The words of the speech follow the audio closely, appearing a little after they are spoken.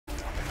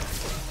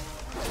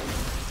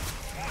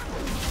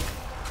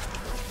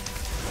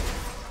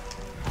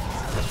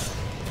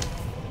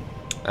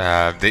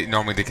They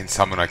normally they can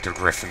summon like their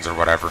griffins or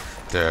whatever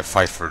to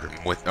fight for them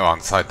with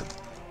alongside them,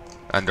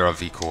 and they're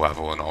of equal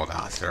level and all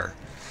that.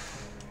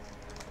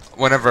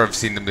 Whenever I've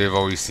seen them, they've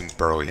always seemed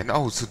burly. And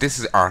oh, so this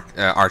is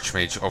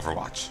Archmage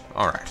Overwatch.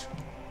 All right,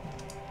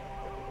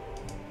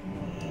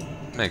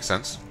 makes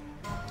sense.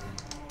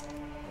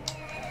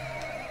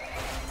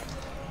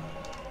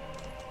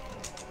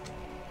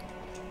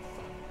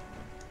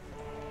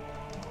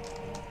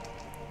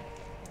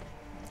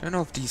 I don't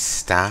know if these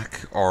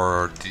stack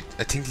or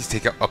I think these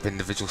take up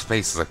individual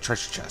spaces like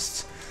treasure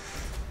chests.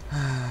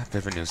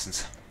 Bit of a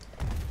nuisance.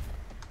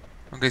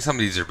 Okay, some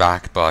of these are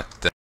back,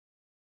 but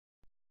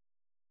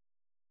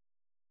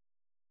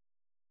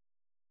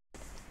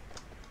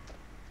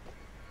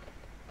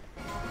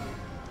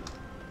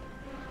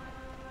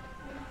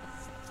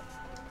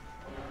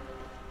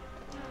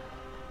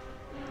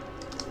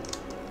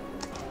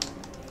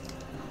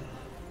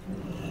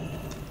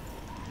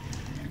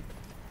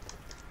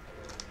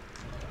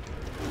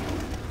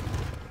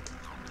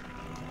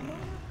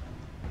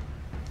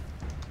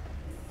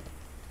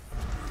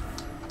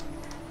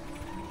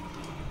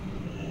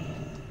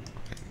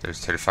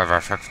there's 35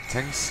 artifact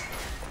things.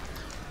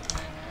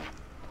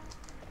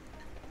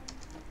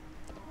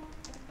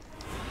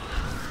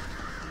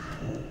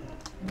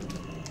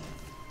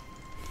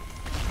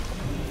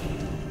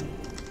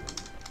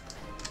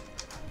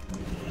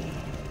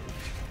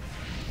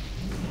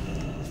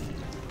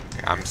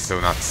 Okay, I'm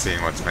still not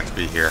seeing what's meant to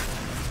be here.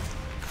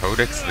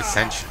 Codex of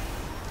Ascension.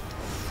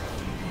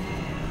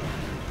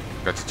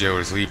 Got the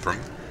Jailer's Librum.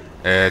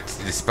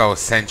 The spell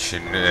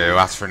Ascension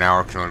lasts for an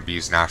hour, can only be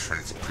used in Ashran.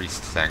 It's a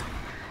priest thing.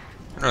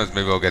 Who knows,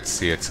 maybe I'll get to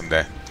see it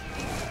someday.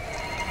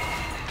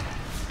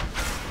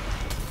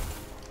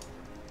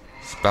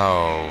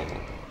 Spell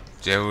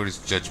Jailer's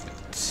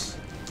Judgment.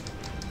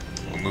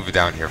 We'll move it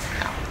down here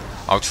for now.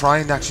 I'll try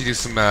and actually do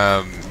some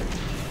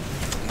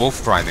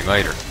wolf grinding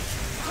later.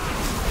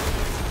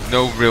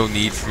 No real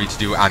need for me to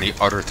do any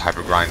other type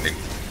of grinding.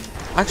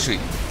 Actually,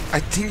 I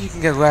think you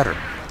can get leather.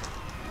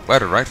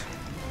 Leather, right?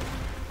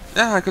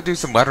 Yeah, I could do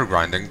some leather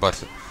grinding,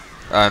 but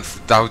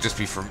that would just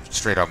be for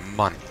straight up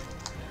money.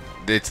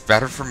 It's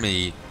better for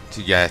me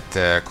to get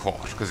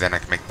cloth, because then I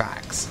can make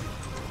bags.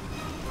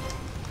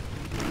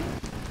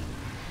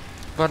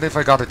 But if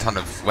I got a ton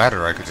of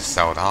leather, I could just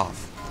sell it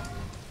off.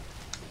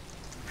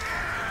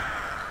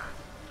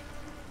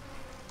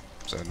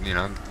 So, you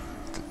know,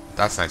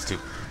 that's nice too.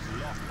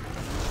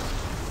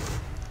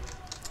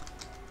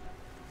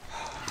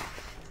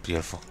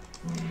 Beautiful.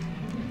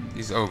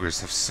 These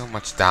ogres have so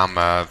much damn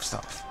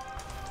stuff.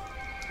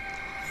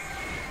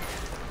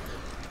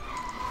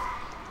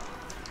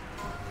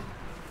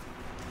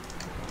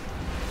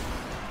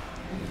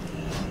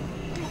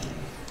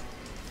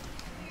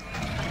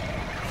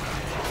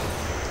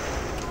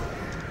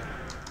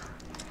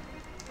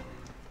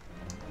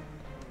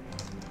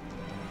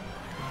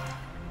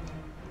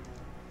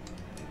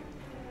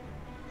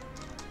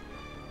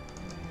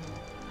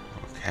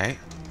 Okay,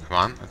 come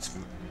on, let's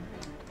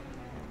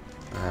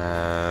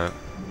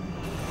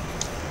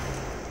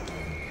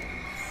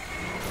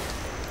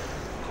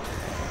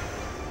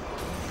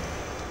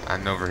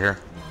and over here.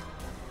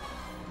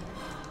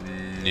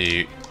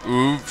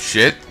 Ooh,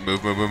 shit.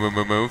 Move, move, move, move,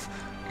 move, move.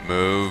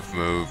 Move,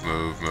 move,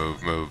 move,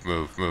 move, move,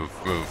 move,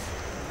 move, move.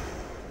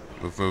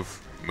 Move, move,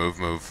 move,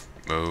 move,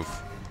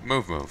 move,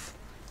 move, move.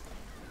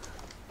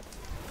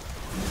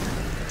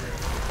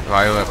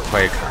 Violet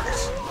Plague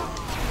Heart.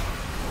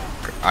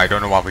 I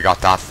don't know what we got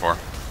that for.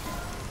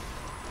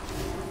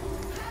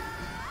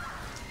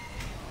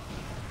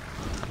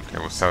 Okay,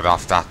 we'll sell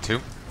off that too.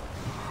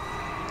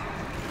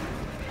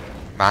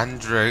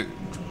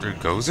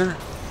 Mandragozer?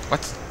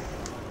 What?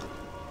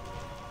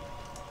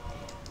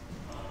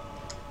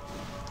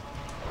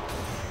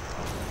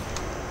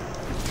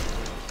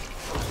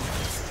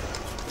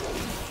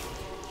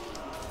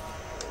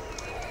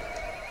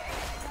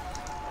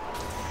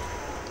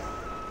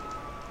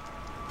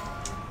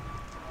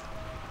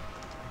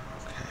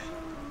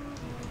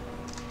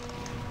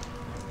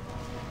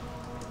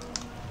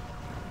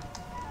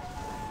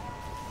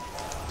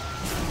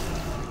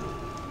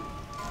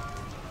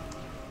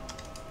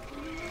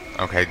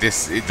 Okay,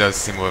 it does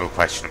seem a little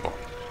questionable.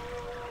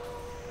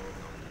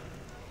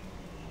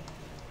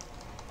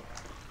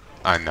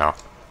 I know.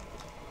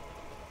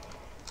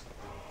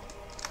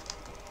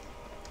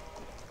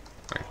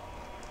 Wait.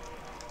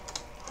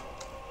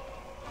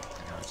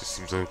 I know, it just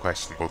seems a little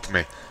questionable to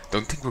me.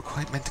 Don't think we're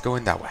quite meant to go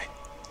in that way.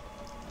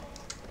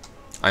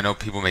 I know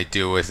people may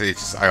deal with it,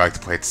 just I like to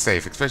play it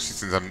safe, especially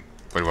since I'm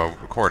very well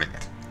recording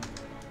it.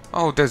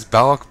 Oh, there's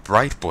Belloc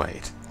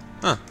Brightblade.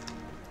 Huh.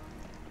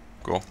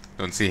 Cool.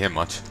 Don't see him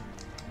much.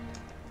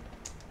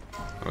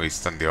 At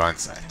least on the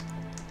Alliance side.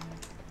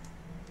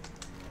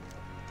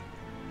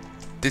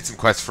 Did some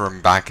quests for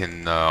him back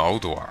in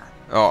Ulduar.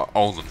 Oh,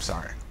 Oldham,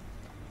 sorry.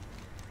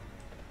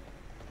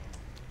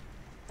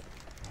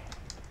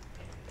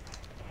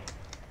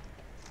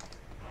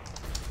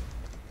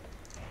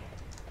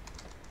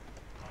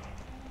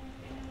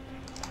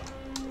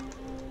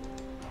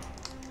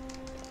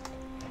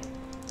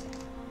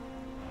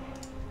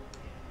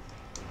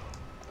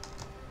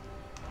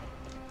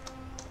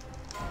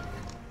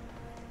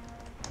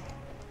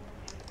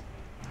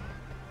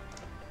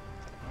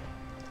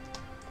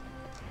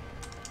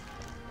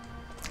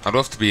 I'd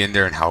love to be in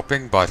there and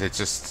helping, but it's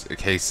just a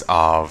case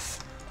of...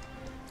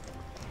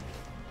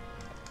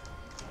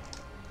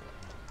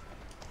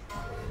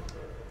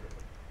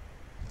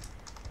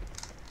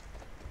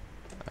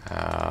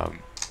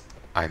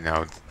 I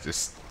know,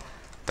 just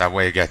that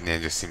way of getting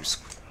in just seems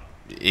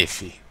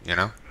iffy, you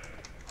know?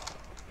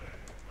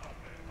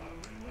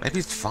 Maybe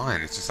it's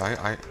fine, it's just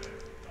I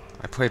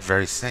played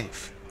very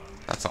safe.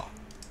 That's all.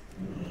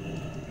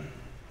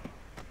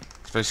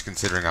 Especially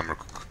considering I'm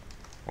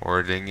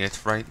recording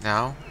it right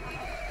now.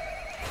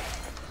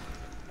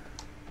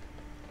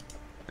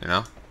 You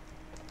know?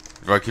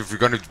 Like, if you're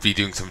gonna be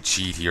doing some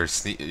cheaty or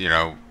you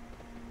know,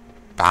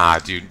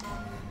 bad, you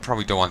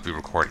probably don't want to be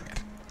recording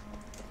it.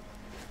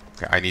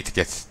 Okay, I need to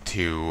get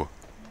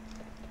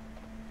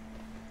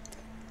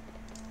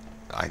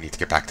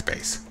back to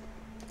base.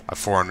 At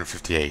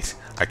 458,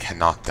 I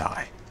cannot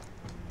die.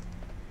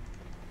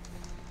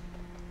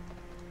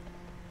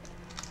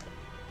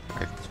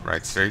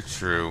 Right, stay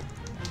true.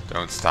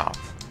 Don't stop.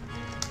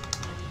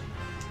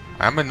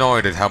 I'm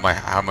annoyed at how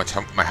much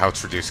my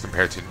health's reduced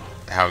compared to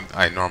how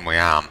I normally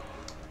am.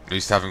 I'm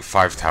used to having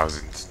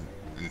 5,000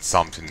 and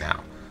something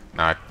now,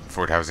 not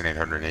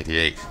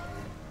 4,888.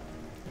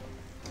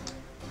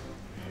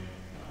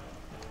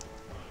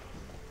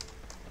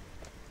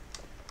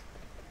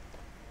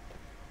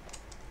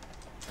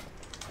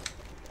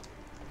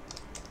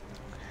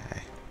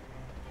 Okay.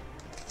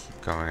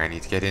 Keep going. I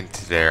need to get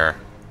into there.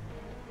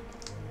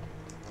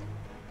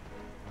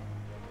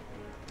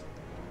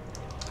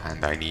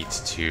 And I need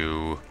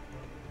to...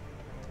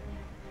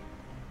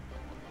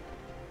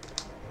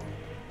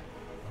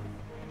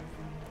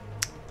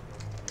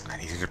 I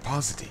need to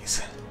deposit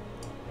these.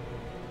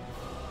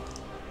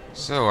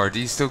 So, are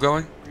these still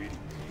going?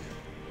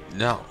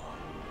 No.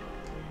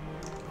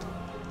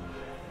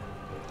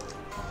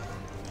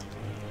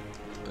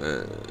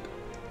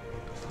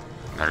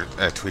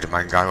 Another tweet of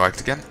mine got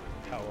liked again.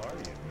 How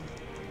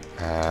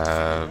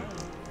are you?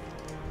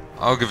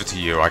 I'll give it to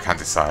you, I can't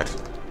decide.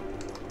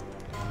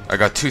 I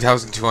got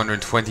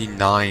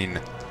 2,229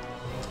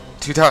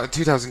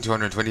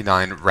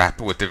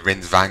 rep with the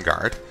Rin's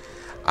Vanguard,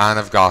 and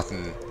I've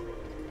gotten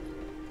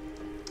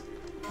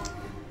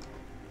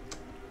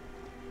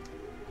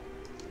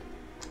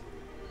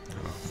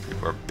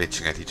people are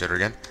bitching at each other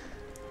again,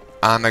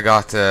 and I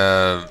got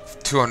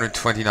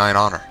 229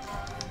 honor.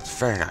 It's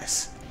very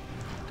nice.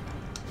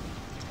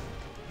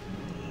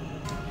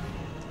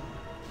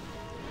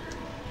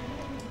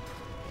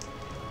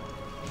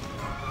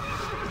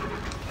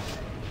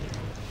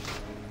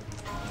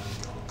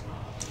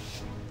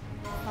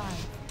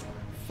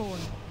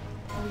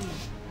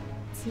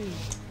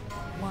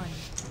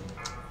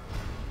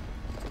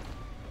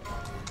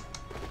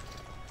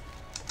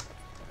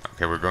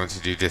 Okay, we're going to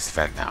do this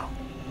event now.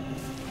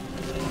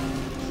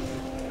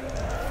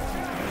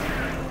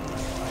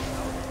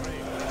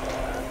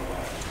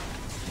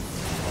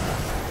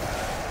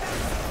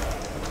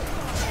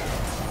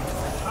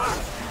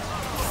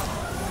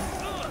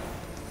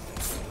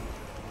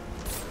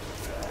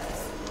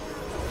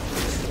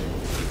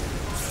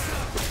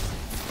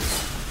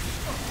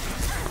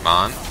 Come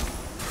on.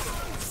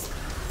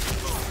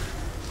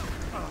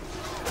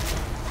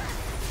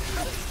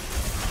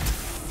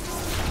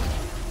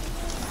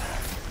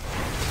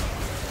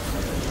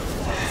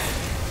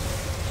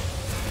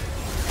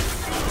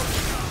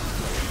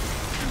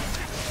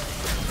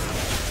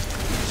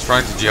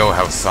 Trying to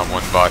jailhouse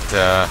someone, but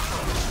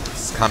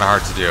it's kind of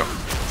hard to do.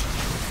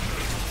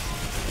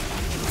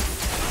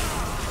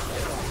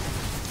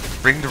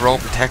 Bring the roll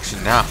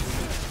protection now.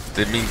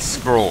 That means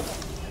scroll,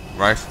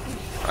 right?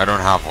 I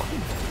don't have one.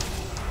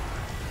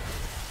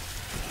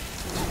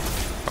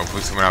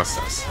 Hopefully someone else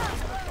does.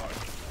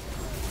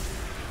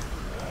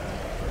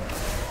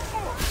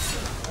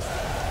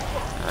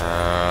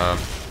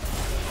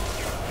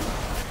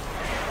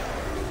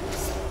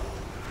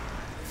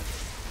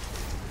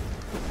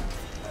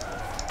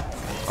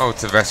 Oh,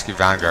 it's a rescue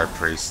Vanguard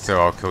priest, so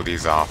I'll kill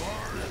these off.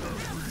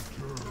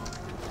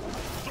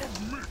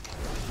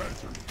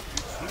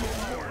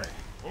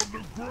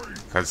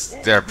 Because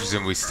they're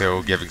presumably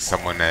still giving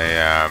someone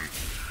a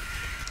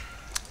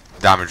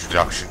damage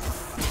reduction.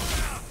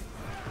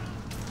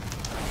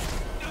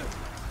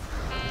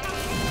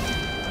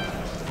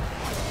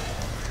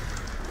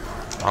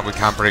 Oh, we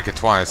can't break it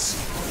twice.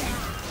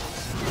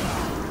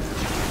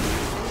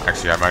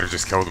 Actually, I might have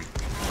just killed him.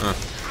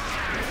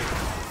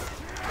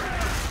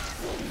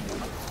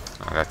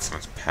 Oh, that's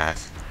someone's pet.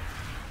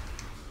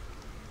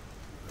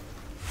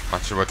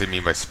 Not sure what they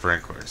mean by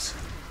sprinklers.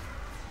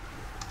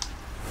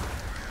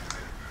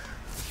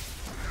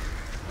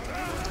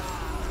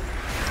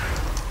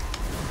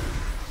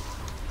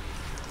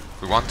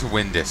 If we want to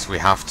win this, we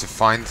have to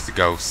find the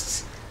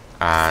ghosts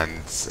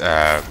and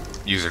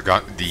use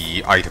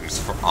the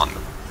items on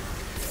them.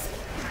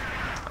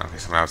 Okay,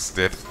 someone else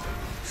did.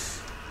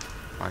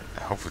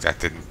 Hopefully that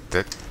didn't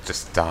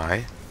just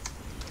die.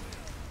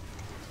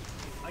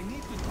 I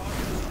need to talk.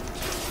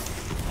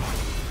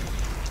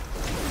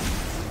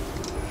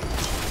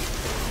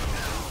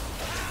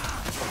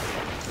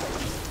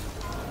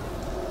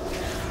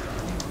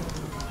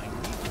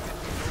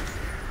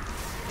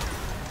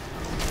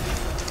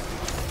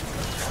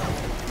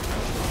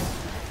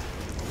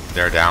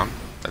 they're down.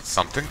 That's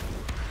something.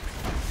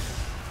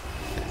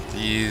 Get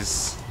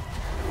these.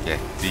 Get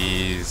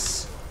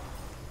these.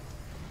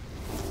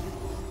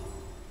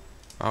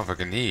 Oh, if I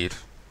can eat.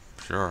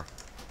 Sure.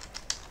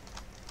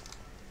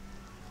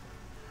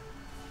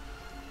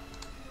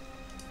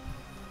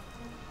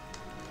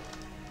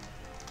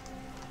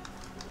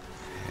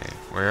 Okay,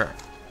 where?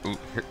 Ooh,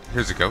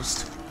 here's a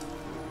ghost.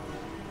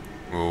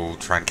 We'll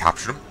try and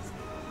capture them.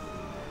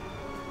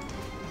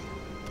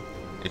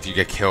 If you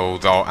get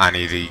killed,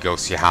 any of the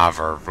ghosts you have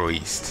are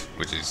released,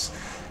 which is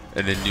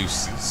a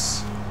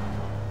nuisance.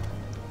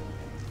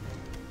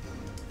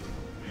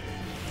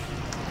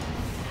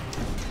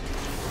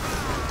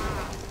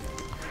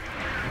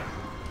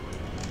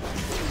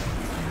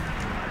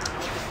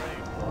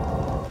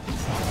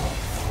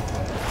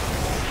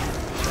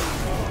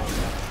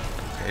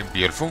 Okay,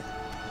 beautiful.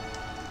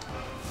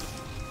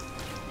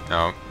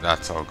 No,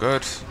 that's all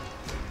good.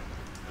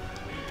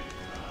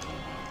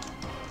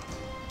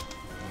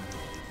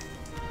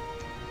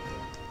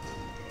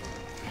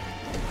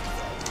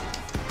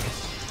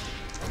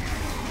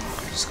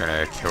 Just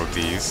gonna kill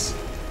these.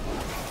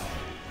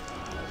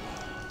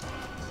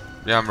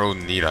 Yeah, I'm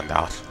rolling neat on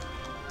that.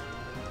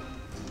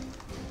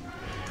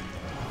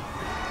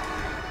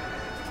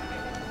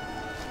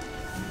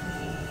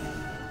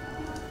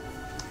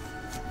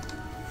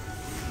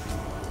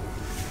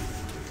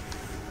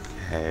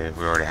 Okay,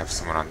 we already have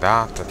someone on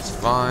that, that's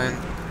fine.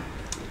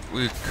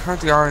 We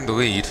currently are in the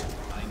lead.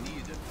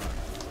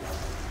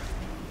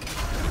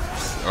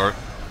 Or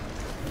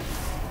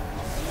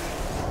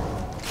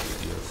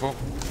beautiful.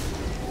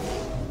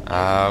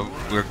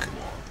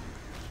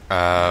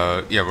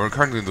 Yeah, we're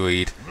currently in the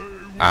lead,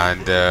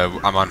 and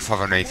I'm on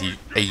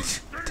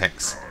 588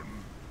 tanks.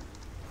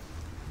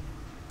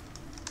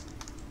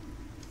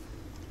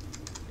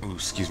 Ooh,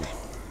 excuse me.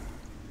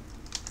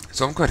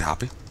 So I'm quite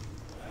happy.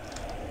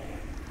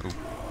 Ooh,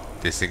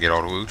 this thing get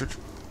auto-looted.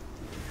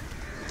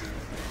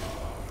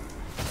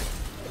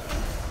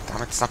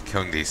 Damn it, stop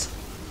killing these.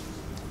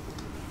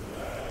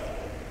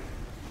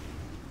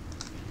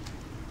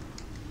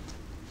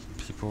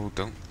 People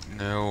don't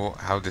know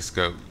how this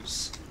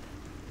goes.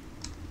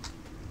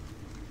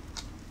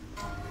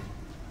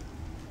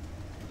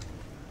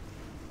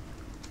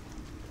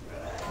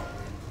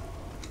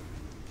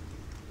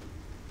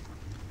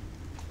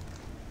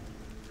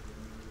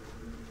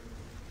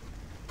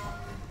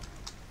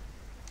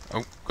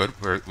 Oh,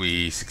 good.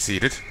 We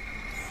succeeded.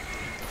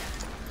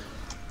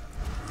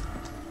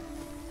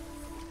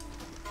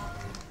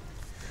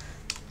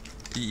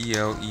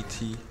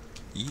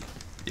 E-E-L-E-T-E?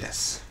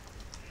 Yes.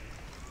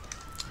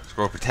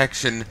 Scroll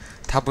protection,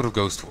 tablet of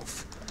Ghost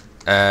Wolf.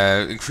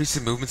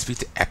 Increases movement speed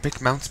to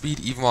epic mount speed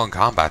even while in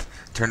combat.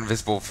 Turn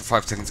invisible for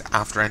 5 seconds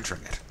after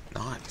entering it.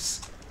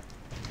 Nice.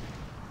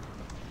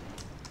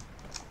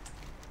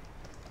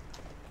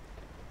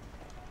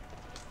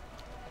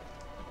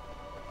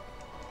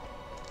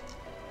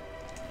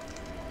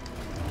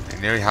 I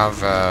nearly have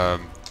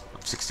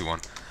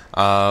 61.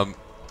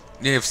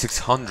 Nearly have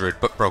 600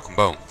 but broken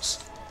bones.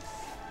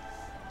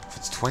 If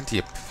it's 20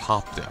 a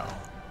pop though.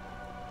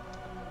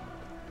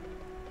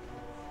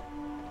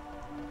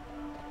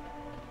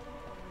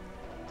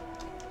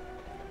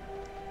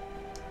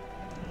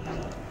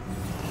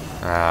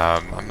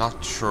 I'm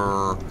not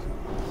sure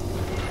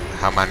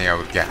how many I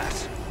would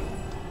get.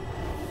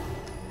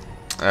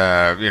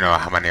 You know,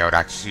 how many I would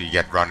actually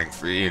get running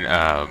free.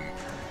 Yeah,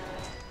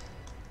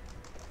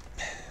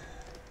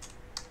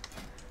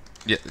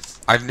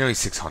 I've nearly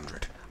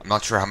 600. I'm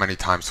not sure how many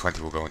times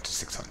 20 will go into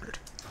 600.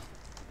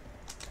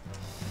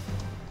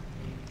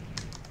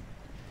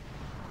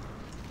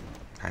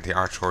 And the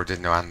Archcore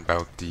didn't know anything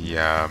about the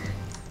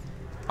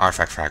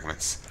artifact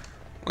fragments,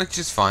 which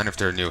is fine if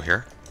they're new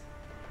here.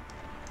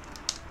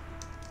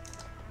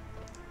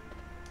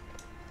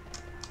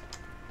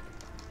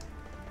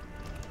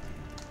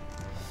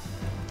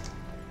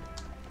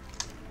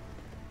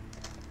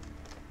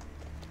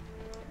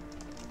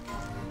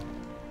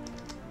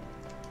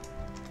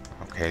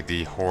 Okay,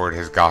 the Horde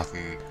has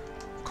gotten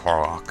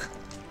Korok.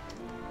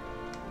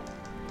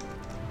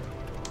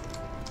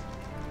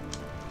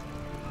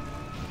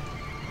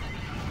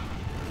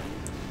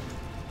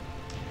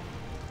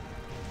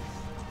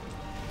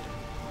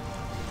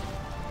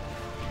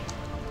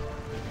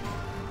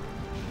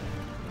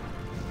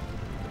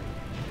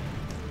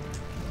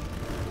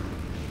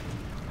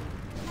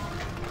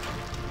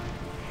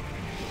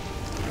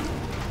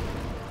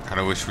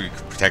 Kinda wish we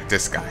could protect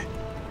this guy.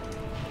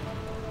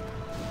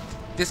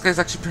 This guy's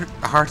actually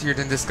heartier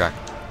than this guy.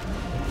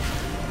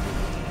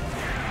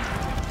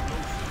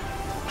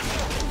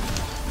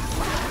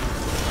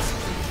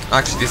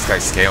 Actually, this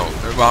guy's scaled.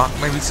 Well,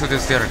 maybe so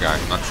does the other guy,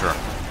 I'm not sure.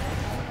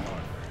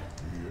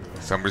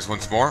 Summers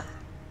once more.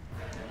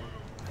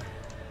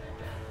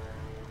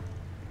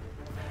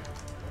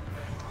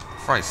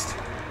 Christ.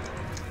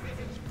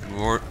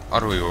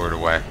 Utterly lured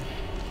away.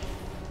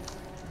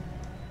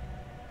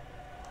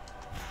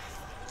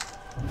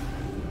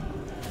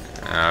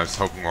 I was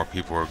hoping more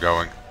people were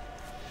going.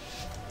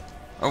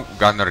 Oh,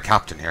 got another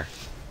captain here.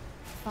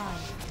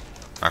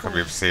 5, Not gonna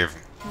be able to save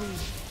him.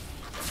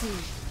 3, 2,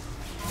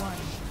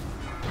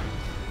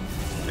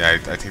 1. Yeah,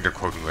 I think they're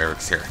quoting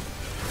lyrics here.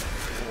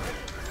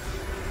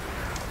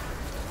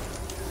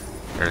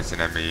 There's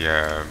an enemy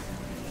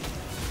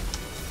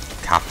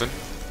captain.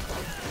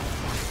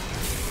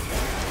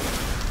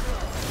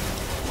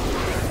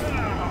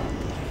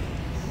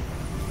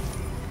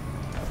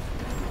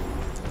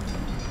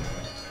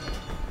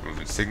 Move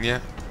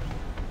insignia.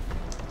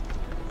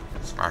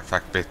 Some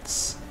artifact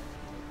bits.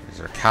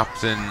 Here's our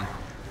captain.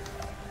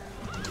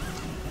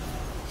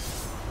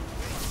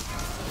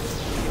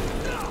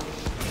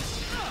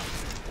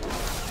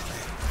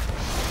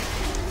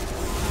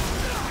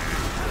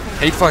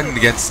 Hate fighting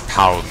against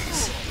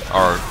paladins,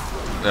 or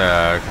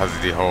because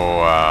of the whole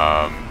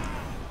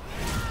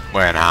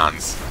way in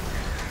hands.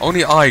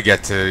 Only I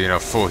get to, you know,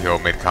 full heal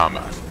mid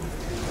combat.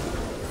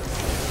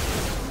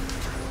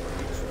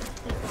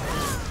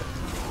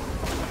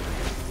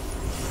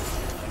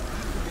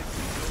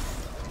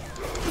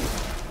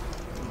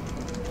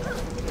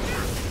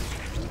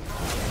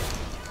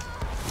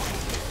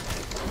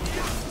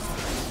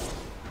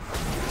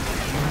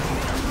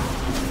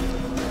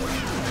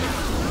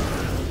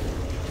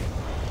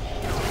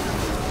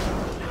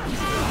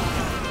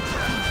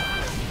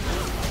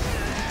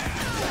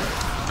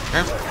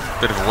 Okay,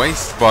 bit of a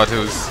waste, but it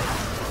was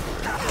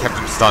kept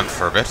him stunned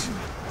for a bit.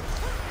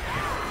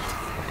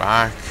 Go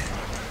back.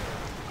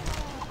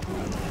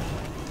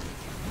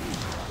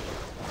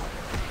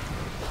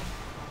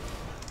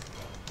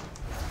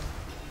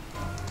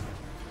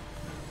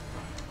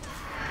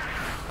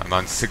 I'm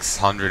on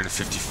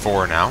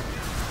 654 now.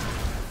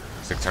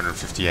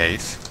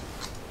 658.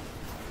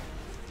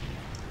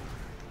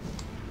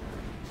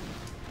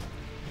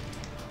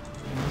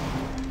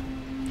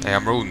 Hey,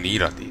 I'm rolling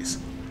neat on these.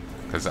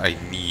 Because I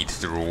need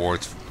the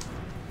rewards.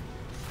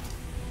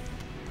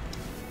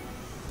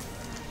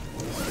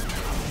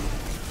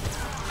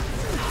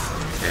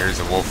 Here's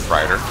a wolf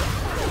rider.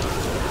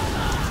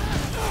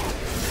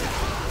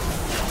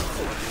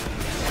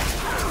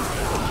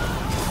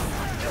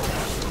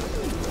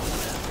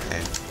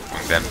 Okay,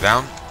 bring them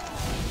down.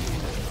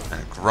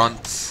 And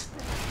grunt.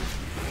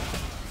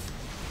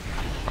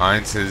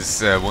 Alliance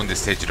has won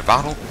this stage of the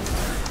battle.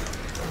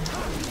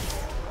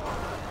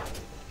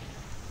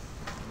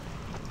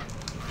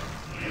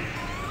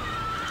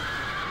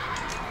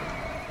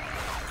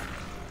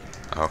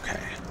 Okay.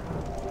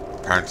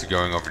 Apparently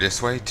going over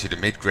this way to the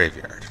mid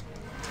graveyard.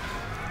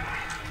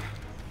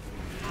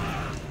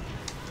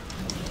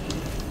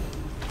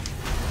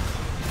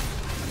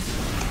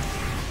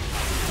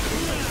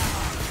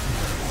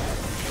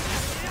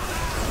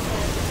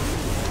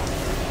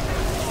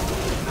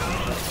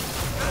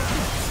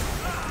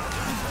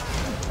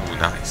 Ooh,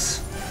 nice.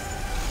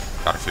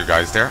 Got a few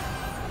guys there.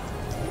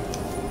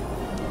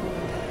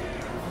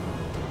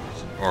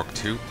 Orc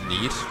 2,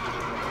 need.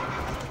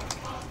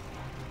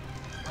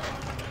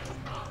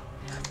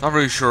 Not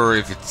really sure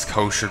if it's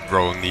kosher to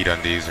roll need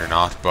on these or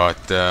not,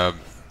 but no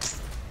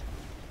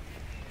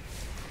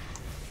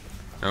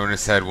one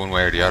has said one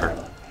way or the other.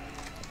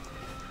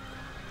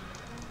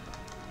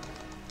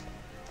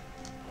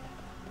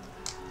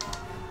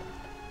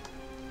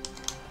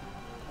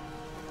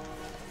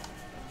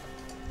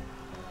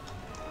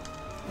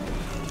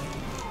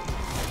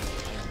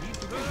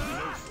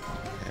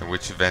 And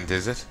which event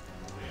is it?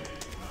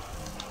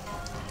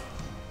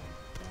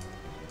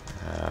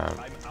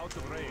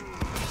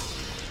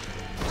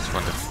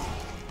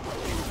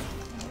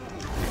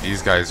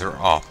 These guys are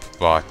up,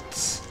 but...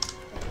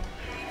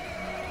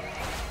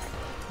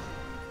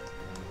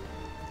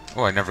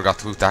 Oh, I never got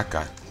to loot that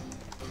guy.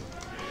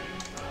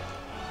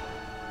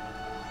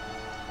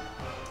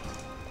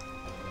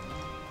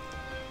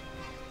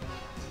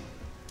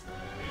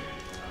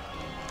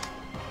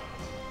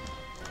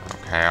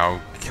 Okay,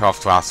 I'll kill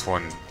off the last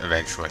one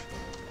eventually.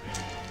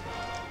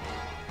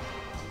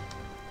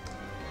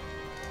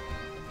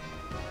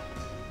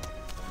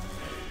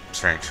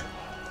 Strange.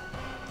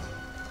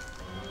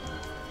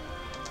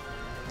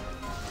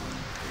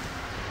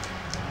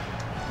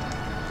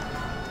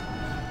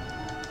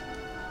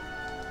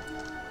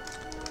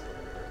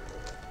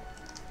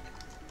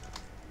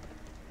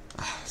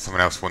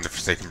 Someone else won the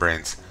Forsaken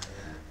Brains.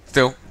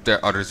 Still,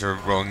 the others are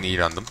rolling need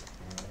on them.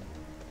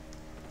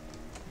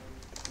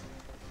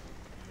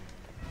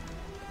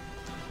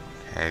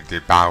 Okay, the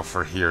battle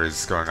for here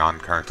is going on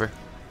currently.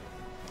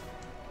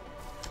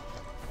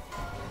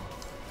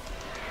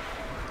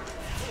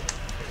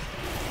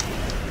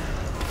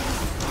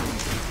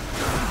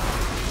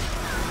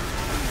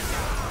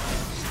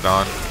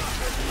 Stun.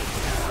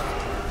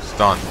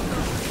 Stun.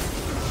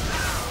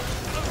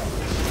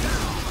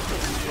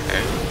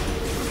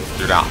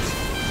 Do that.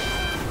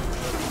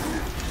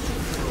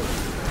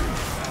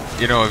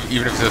 You know,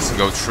 even if it doesn't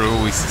go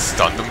through, we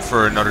stun them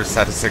for another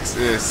set of 6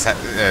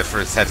 for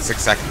a set of 6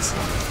 seconds.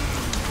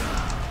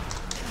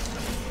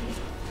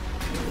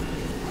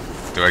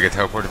 Do I get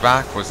teleported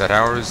back? Was that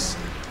ours?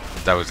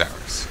 That was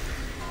ours.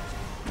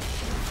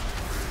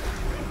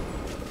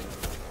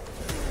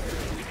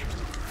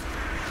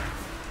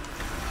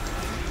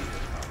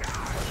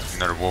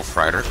 Another Wolf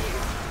Rider.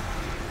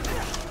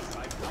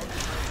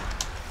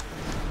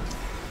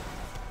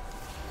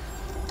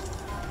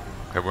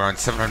 Okay, we're on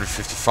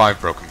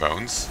 755 broken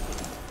bones.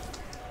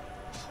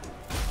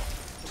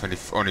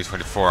 Only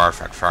 24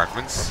 artifact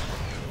fragments.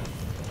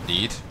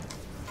 Need.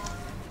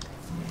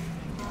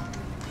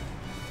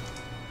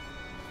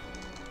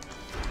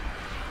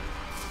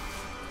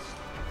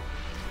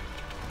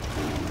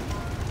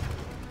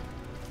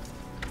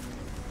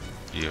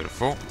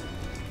 Beautiful.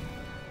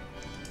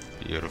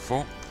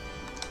 Beautiful.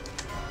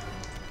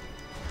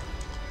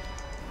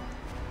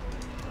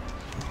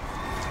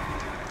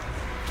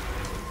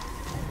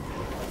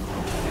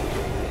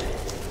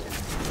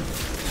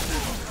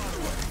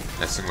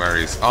 Nesting where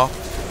he's up.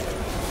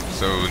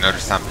 So another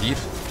stampede.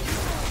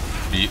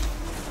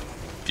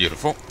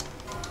 Beautiful.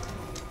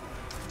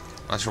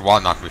 Not sure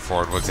what knocked me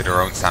forward. Was it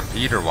our own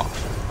stampede or what?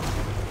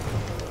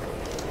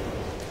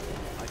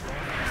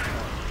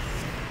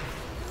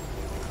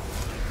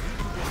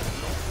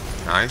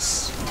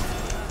 Nice.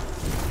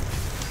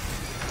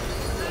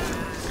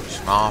 Finish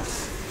him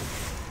off.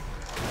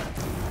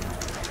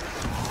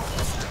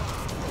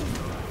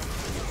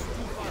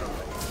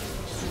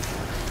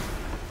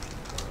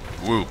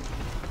 Woo.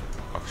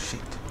 Oh shit.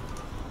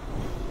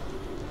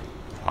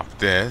 Pop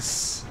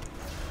this.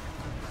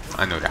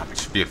 I know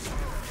damage. Beautiful.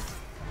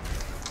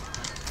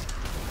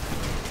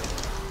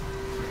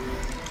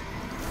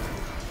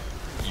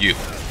 You.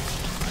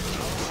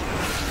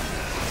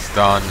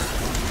 Stun.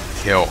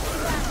 Kill.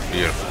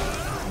 Beautiful.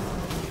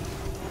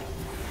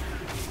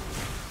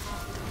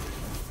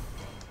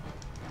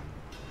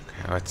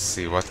 Okay, let's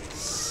see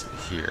what's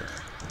here.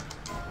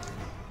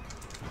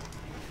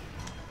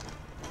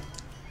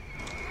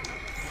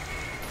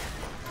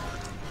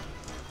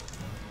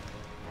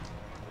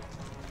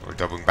 We're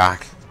doubling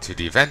back to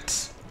the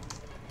event.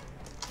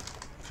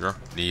 Sure,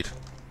 need.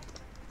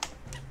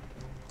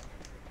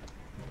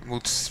 We'll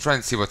just try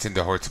and see what's in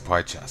the Horde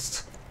supply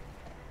chest.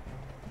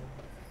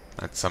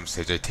 At some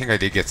stage, I think I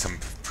did get some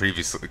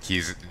previous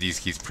keys, these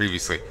keys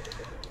previously,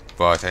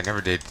 but I never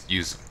did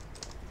use them.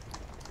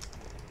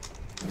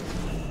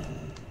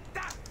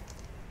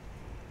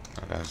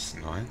 Oh, that was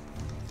annoying.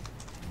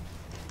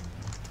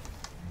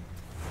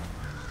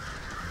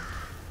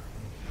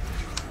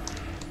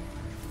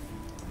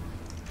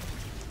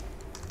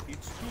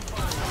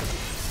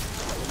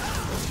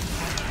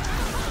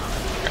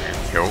 Okay,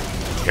 kill,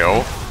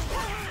 kill.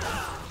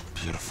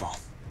 Beautiful.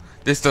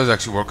 This does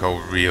actually work out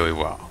really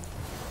well.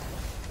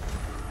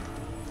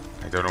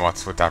 I don't know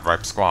what's with that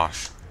ripe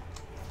squash.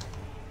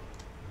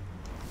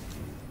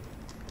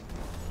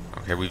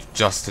 Okay, we've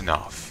just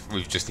enough.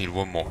 We just need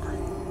one more.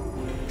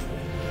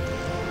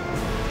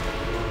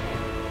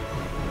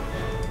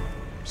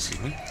 Excuse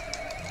me.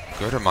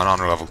 Good, I'm on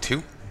honor level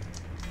 2.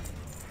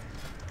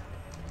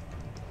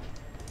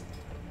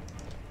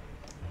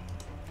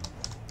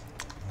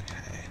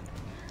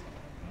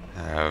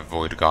 Okay.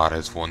 Void God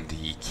has won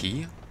the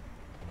key.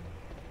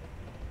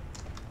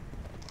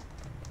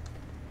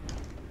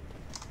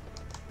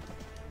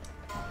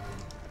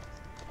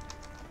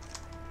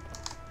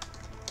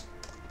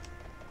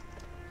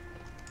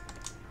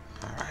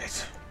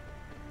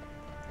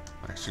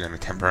 Actually going to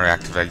temporarily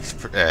activate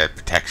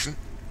protection.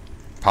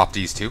 Pop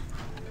these two.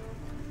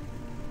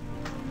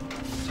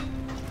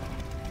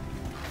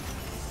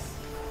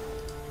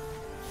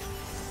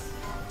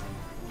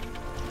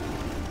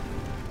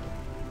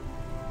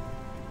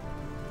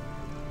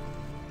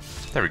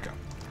 There we go.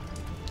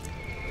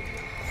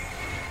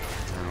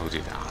 And we'll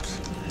do that.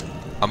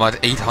 I'm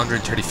at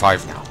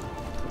 835 now.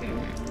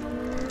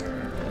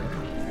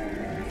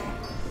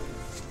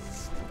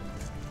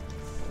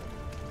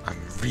 I'm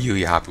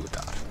really happy with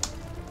that.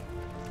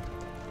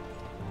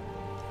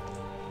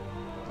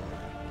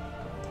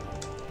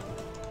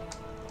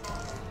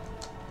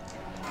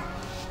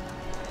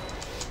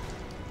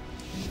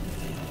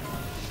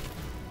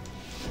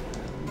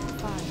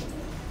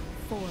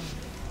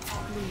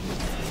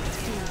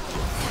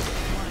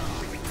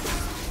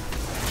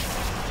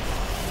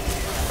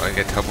 I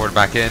get teleported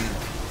back in.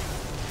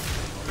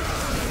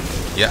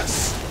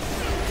 Yes.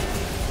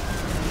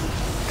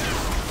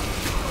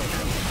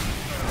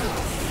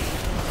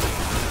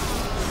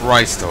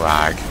 Christ, the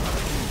lag.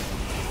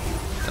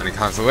 Any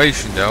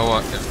consolation though,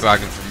 if it's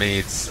lagging for me,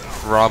 it's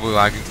probably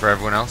lagging for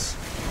everyone else.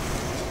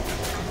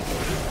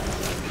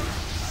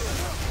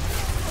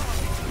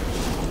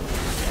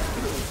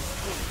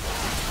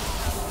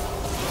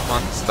 Come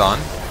on, stun.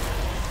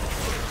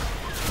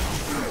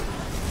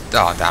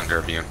 Oh, damn, they're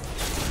immune.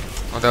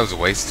 Oh, that was a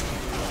waste.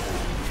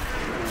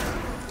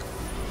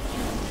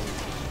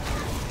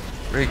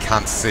 Really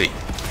can't see.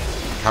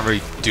 Can't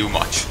really do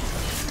much.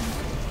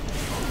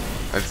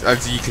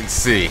 As you can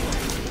see.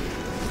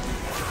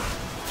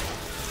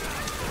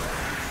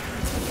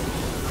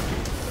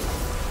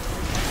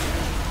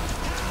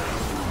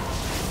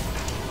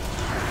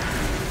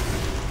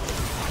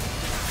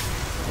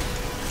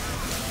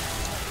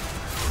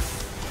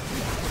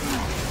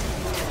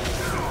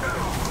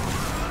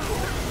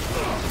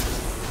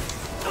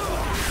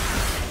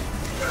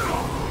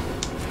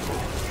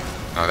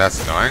 Oh,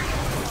 that's annoying.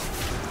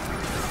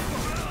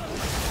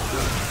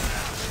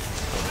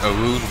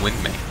 Alun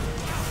Windmane.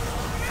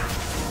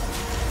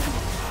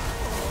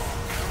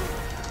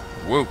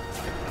 Whoa.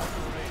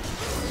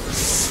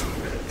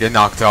 Get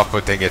knocked off,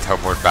 but then get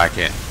teleported back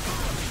in.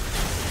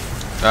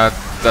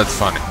 That's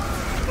funny.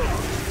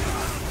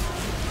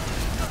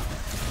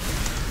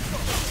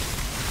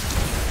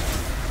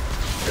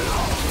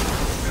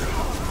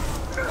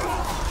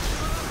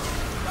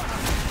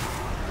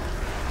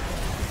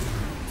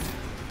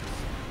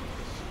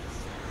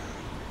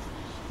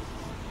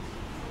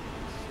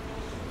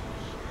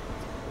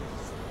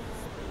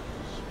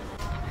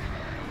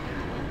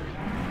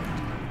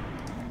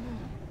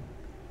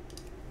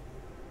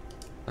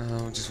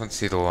 Just want to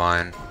see the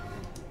line.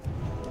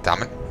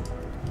 Damn it.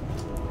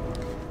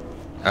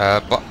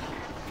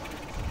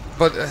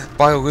 But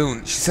by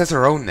Alun, she says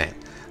her own name.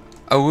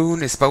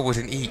 Alun is spelled with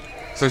an E,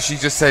 so she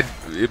just said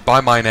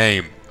by my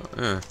name.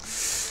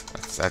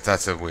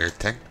 That's a weird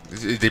thing.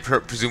 They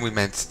presumably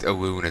meant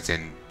Alun as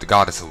in the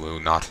goddess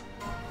Alun, not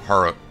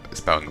her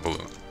spelling the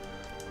balloon.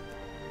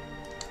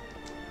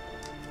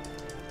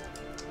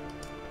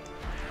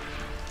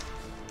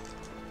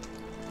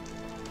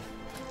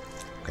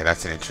 Okay,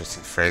 that's an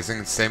interesting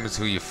phrasing. Same as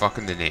who you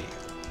fucking the knee.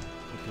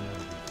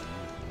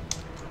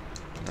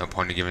 No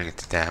point in giving it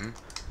to them.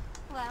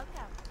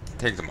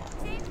 Take them all.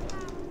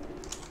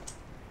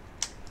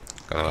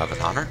 Got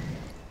 11 honor.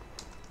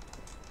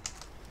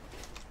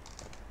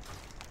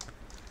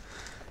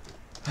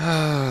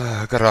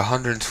 Got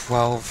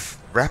 112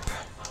 rep.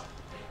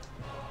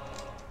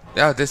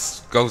 Yeah,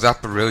 this goes up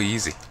real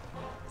easy.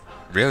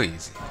 Real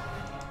easy.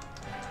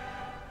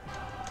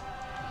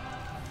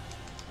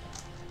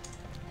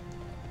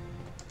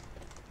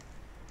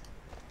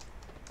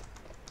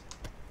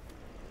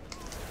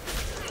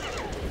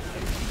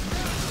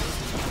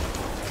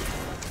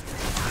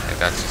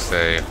 That's just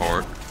a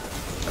horde.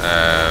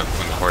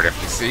 From the horde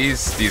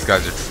NPCs. These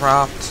guys are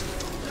trapped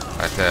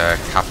at the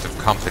captive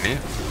company.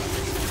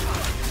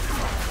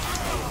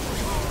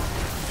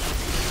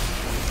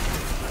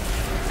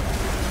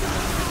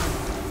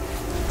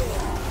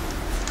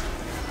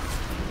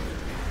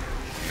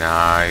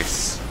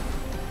 Nice.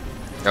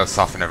 That'll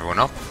soften everyone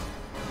up.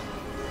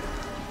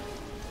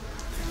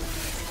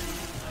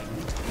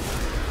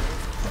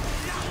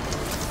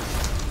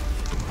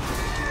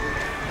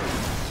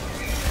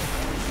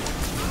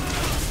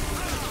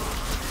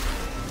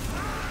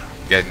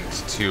 Getting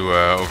too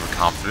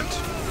overconfident.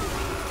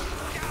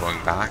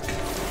 Going back.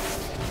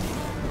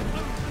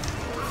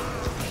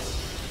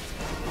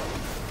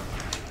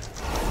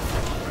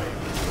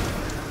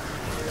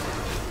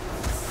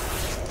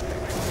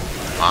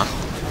 Come on.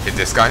 Hit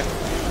this guy.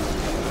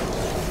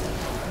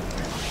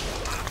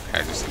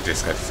 Okay, just need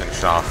this guy to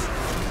finish off.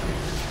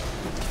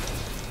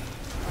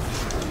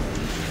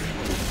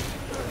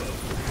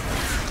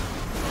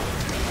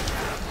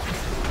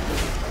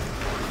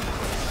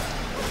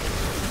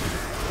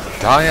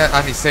 Die at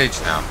any stage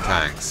now,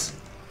 thanks.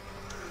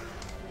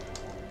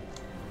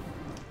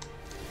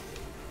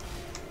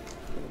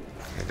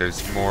 Okay,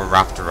 there's more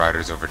raptor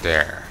riders over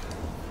there.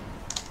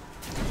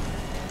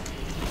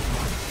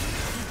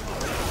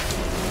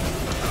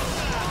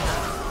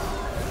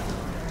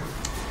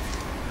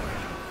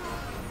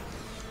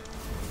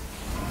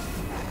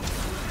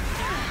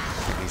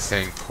 And he's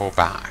saying pull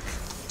back.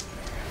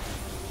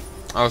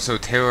 Oh, so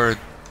Taylor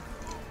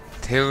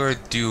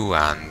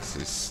Duand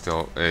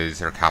is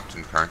her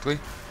captain currently.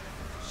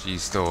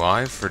 She's still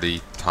alive for the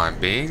time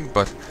being,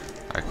 but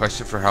I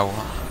question for how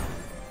long.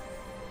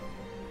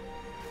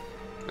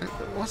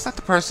 Was that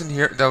the person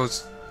here that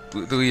was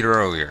the leader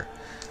earlier?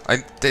 I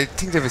think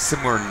they have a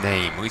similar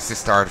name. At least the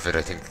start of it,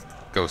 I think,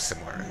 goes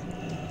similar.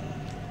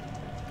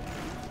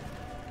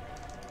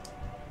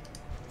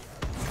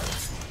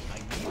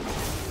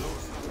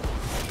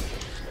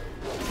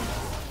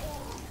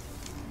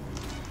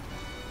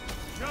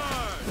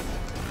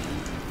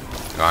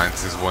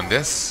 Alliance has won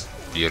this.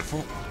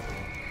 Beautiful.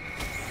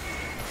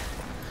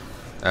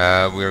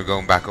 We are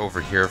going back over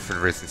here for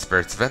the Risen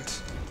Spirits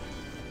event.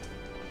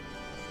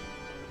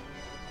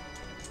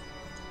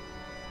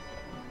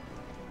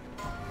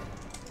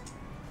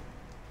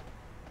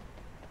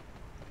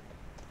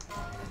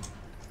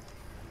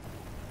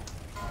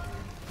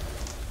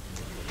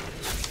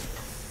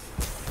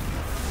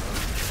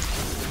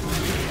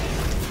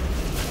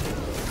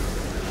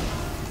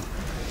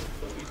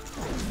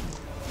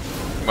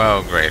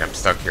 Well, great. I'm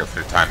stuck here for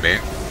the time being.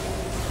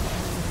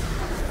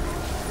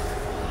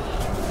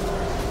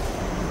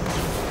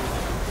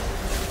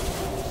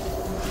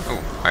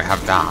 Oh, I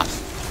have that.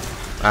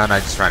 And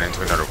I just ran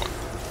into another one.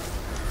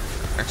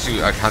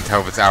 Actually, I can't tell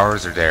if it's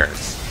ours or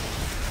theirs.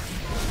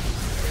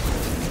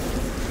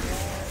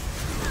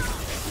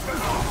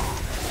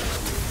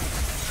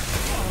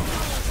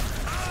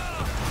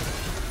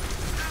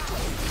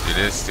 Do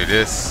this, do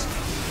this.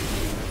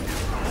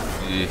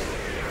 Yeah.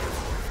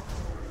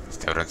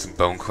 Out on some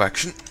bone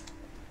collection.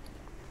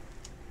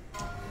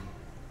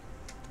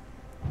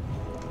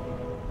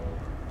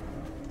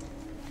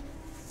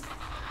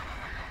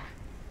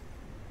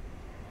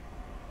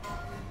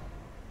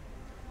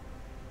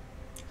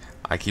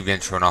 I keep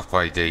getting thrown off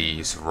by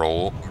these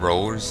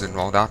rollers and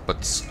all that,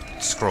 but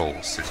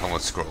scrolls. They're talking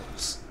about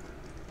scrolls.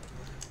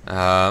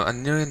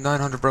 And nearly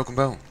 900 broken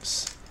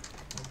bones.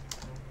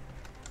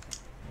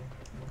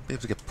 Be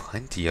able to get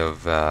plenty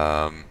of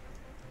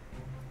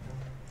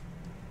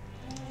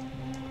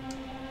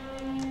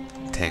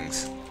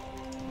things.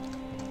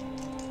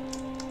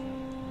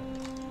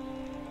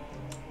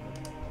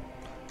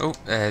 Oh,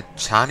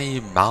 Chani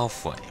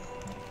Malflame.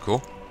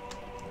 Cool.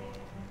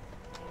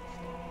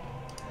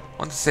 I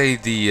want to say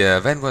the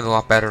event went a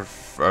lot better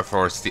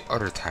for us the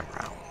other time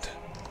round.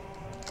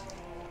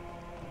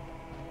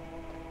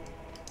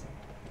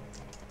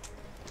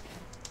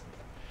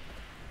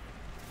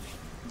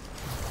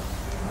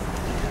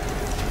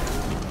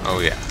 Oh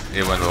yeah,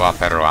 it went a lot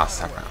better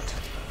last time round.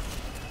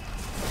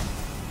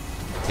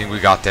 I think we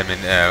got them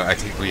in, I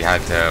think we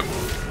had,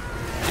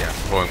 yeah,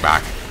 pulling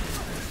back.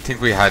 I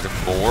think we had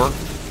more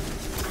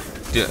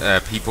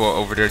people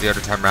over there the other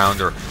time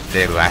round, or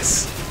they had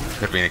less.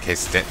 Could be in a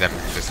case of them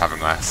just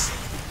having less.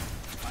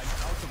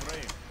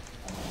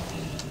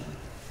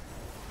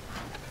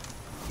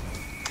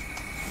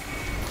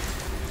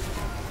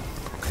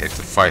 Okay, it's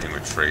a fighting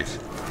retreat.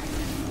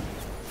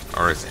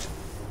 Or is it?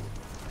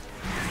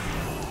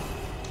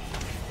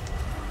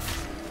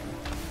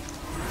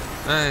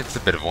 It's a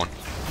bit of one.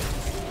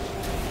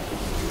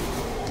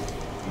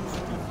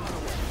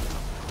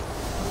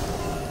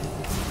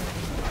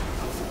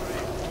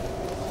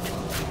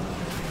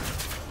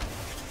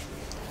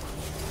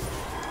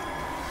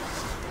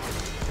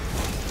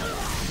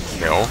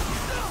 Kill.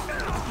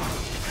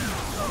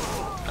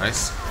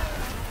 Nice.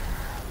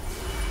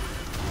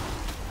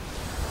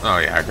 Oh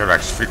yeah, I could have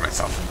actually freed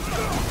myself.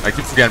 I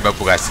keep forgetting about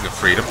Blessing of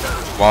Freedom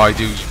while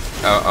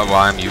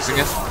I'm using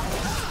it.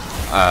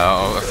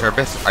 A fair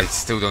bit. I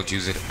still don't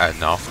use it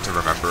enough to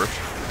remember it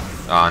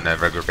on a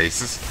regular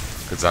basis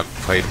because I've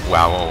played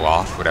WoW a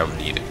lot without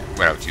using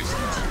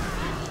it.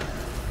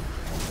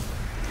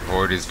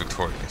 Horde is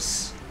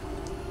victorious.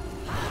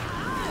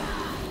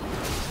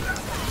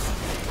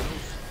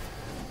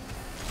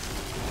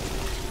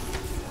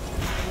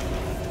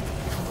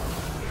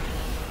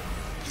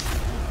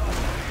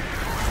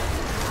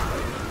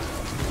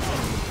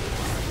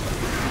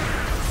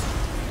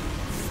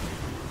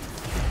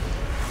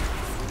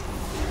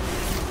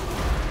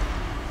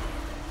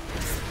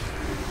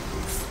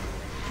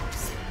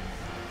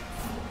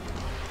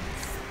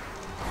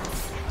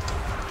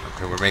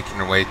 Okay, we're making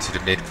our way to the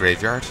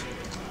mid-graveyard.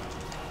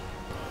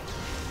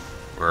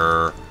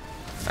 We're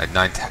at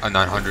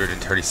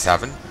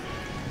 937.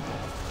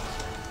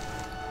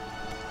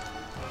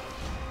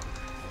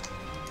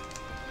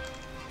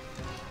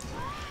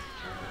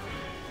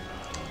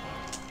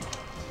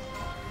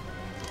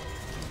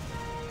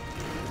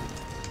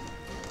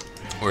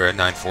 We're at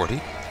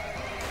 940.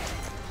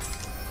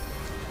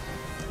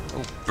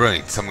 Oh,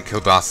 brilliant. Someone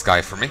killed the last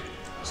guy for me.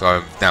 So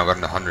I've now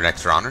gotten 100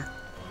 extra honor.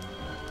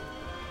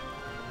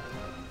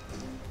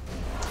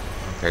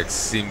 Okay, it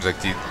seems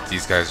like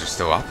these guys are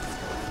still up.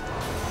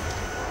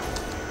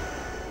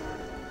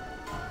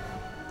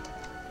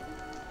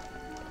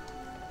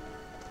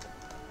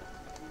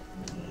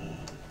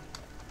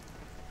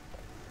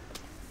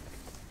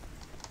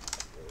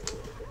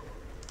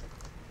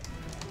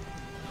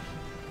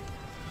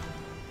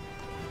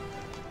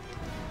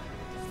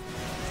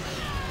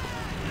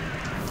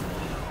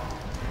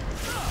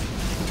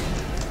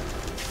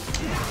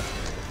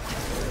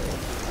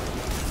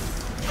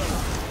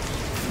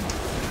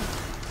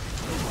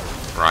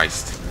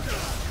 Christ.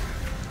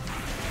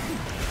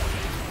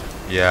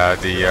 Yeah,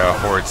 the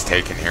Horde's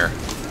taken here.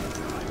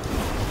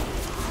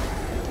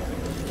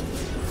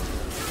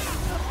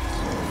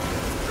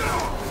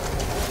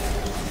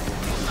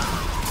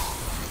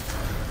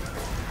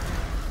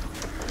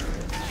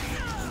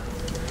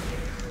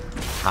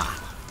 Ha!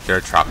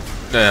 They're trapped.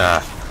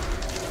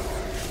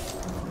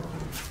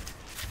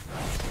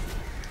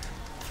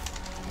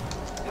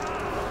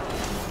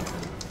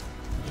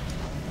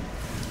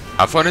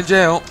 Have fun in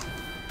jail.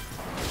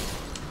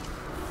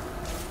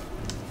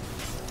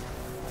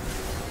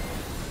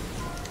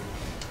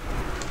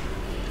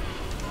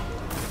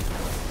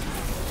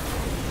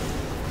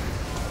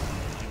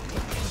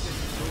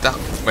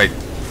 Wait,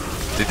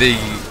 did they...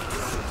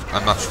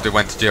 I'm not sure if they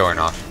went to jail or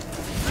not.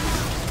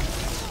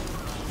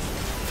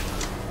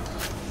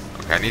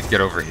 Okay, I need to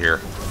get over here.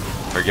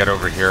 If I get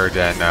over here,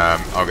 then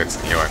I'll get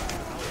some healing.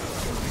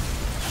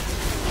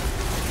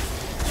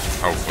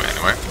 Hopefully,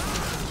 anyway.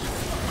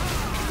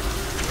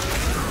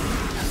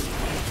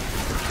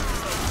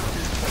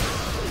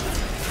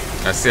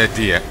 That's the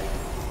idea.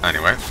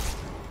 Anyway.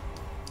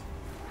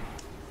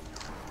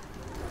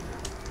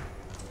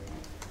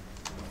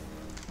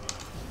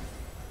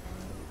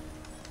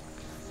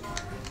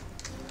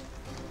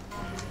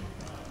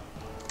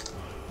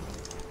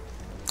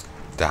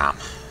 Damn.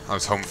 I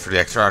was hoping for the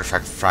extra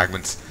artifact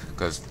fragments,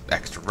 because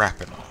extra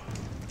rapid.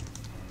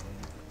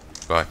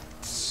 But,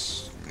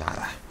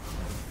 nada.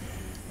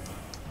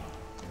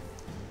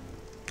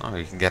 Oh,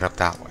 you can get up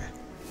that way.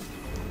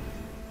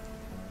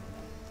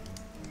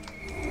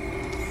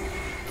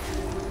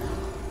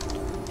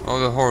 Oh,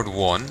 the Horde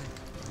won.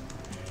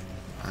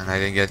 And I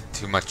didn't get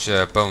too much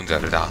bones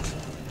out of that.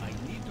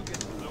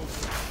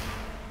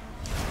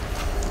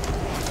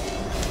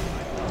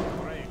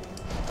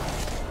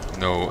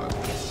 No.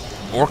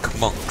 Orc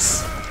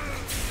monks.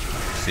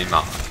 See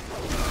ma.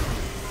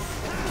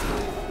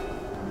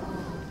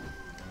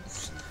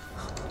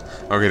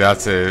 Okay,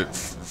 that's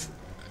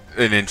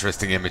an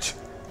interesting image.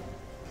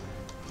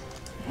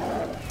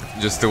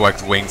 Just the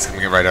white wings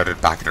coming right out of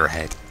the back of their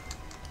head.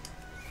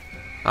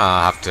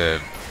 I'll have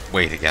to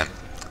wait again.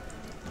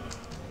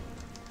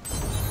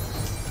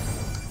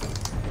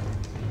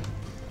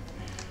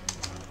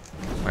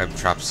 Web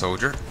trap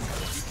soldier.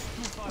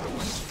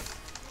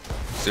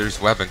 Serious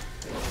weapon.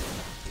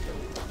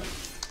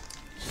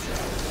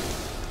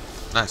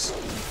 Nice.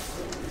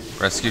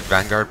 Rescued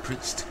Vanguard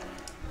Priest.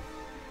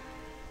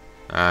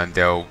 And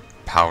they'll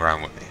pal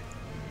around with me.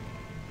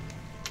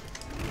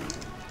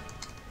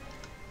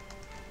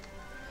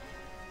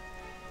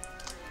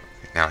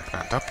 Okay, now I can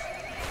mount up.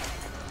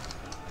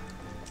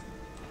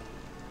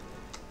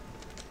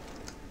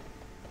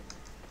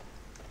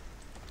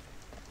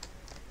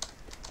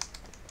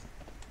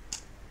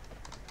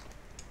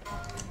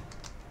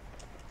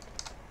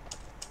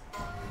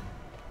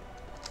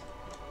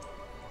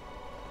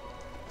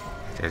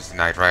 There's the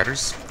Night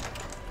Riders.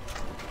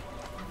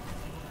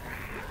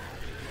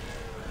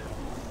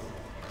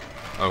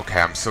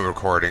 Okay, I'm still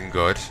recording,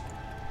 good.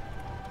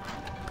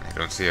 I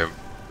don't see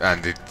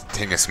and the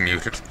thing is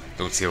muted.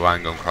 Don't see a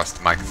line going across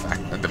the mic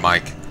effect, the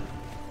mic.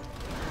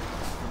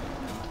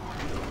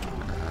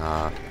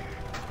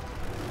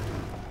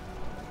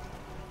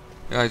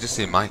 Yeah, I just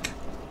see a mic.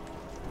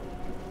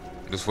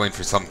 I'm just waiting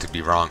for something to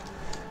be wrong.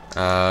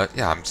 Yeah,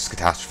 I'm just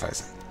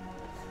catastrophizing.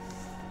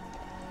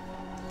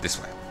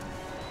 This way.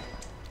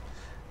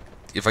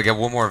 If I get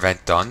one more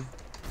event done,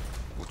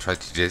 we'll try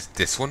to do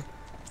this one.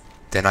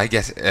 Then I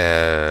get,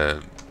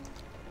 well,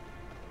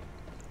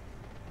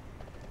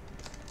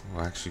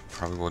 actually,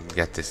 probably wouldn't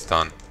get this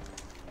done.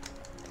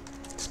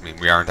 This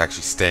means we aren't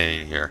actually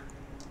staying here.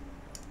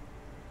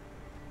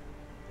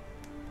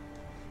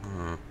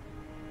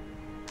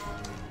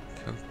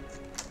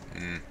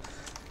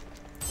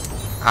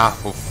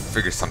 We'll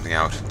figure something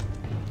out.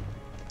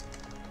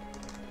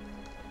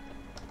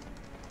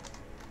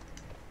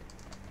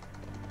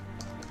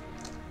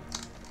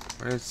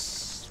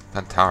 Where's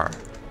Pantara?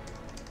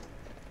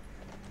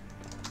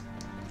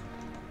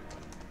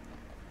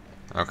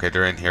 Okay,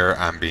 they're in here.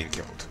 I'm being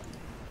killed.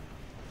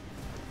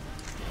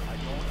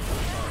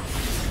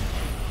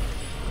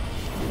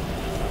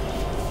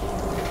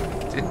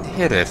 Didn't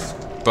hit it,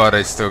 but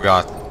I still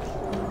got.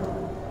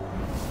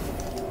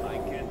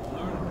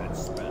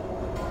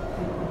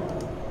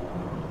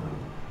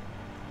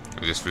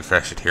 I'll just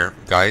refresh it here.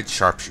 Guide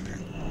sharpshooter.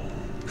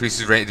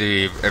 Increases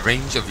the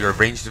range of your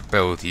ranged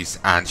abilities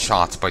and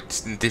shots by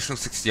an additional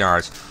 60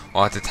 yards,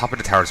 while at the top of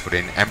the towers put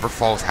in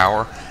Emberfall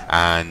Tower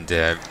and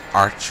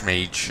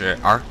Archmage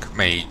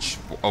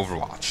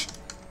Overwatch.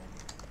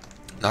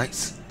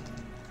 Nice.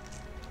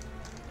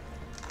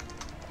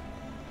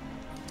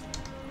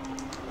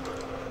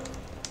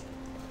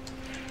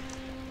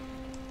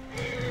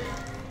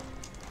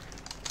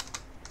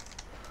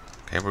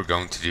 Okay, we're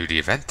going to do the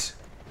event.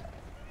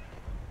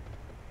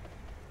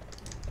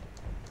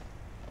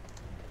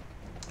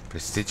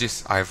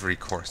 Prestigious Ivory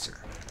Courser.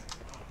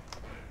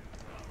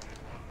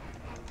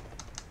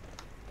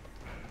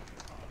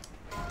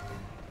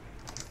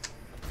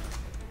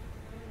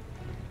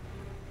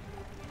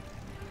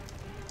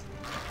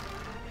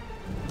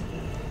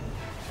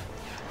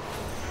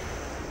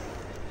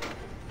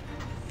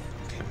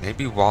 Okay,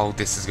 maybe while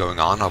this is going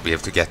on, I'll be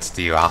able to get to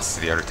the last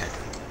of the other thing.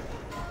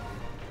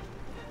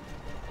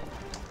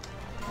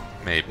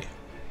 Maybe.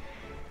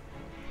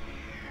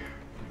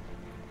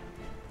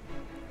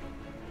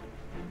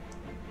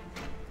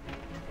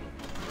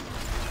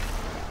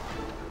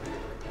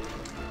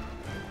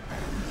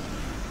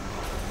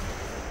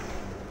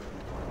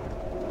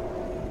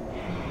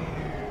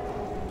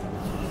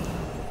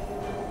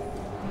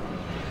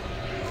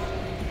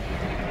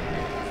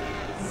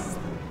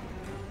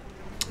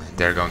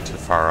 They're going too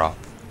far up.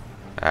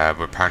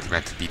 We're apparently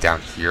meant to be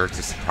down here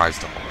to surprise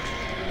the Horde.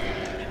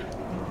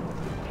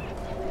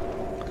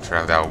 I'm sure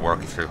how that will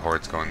work if the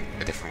Horde's going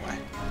a different way.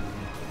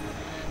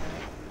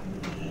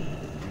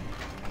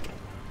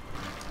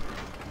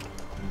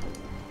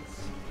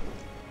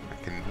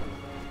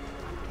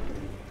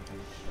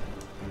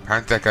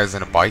 Apparently that guy's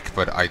on a bike,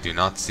 but I do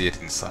not see it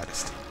in the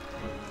slightest.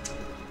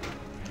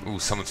 Ooh,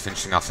 someone's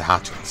finishing off the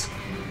hatchings.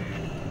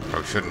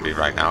 Probably shouldn't be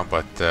right now,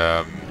 but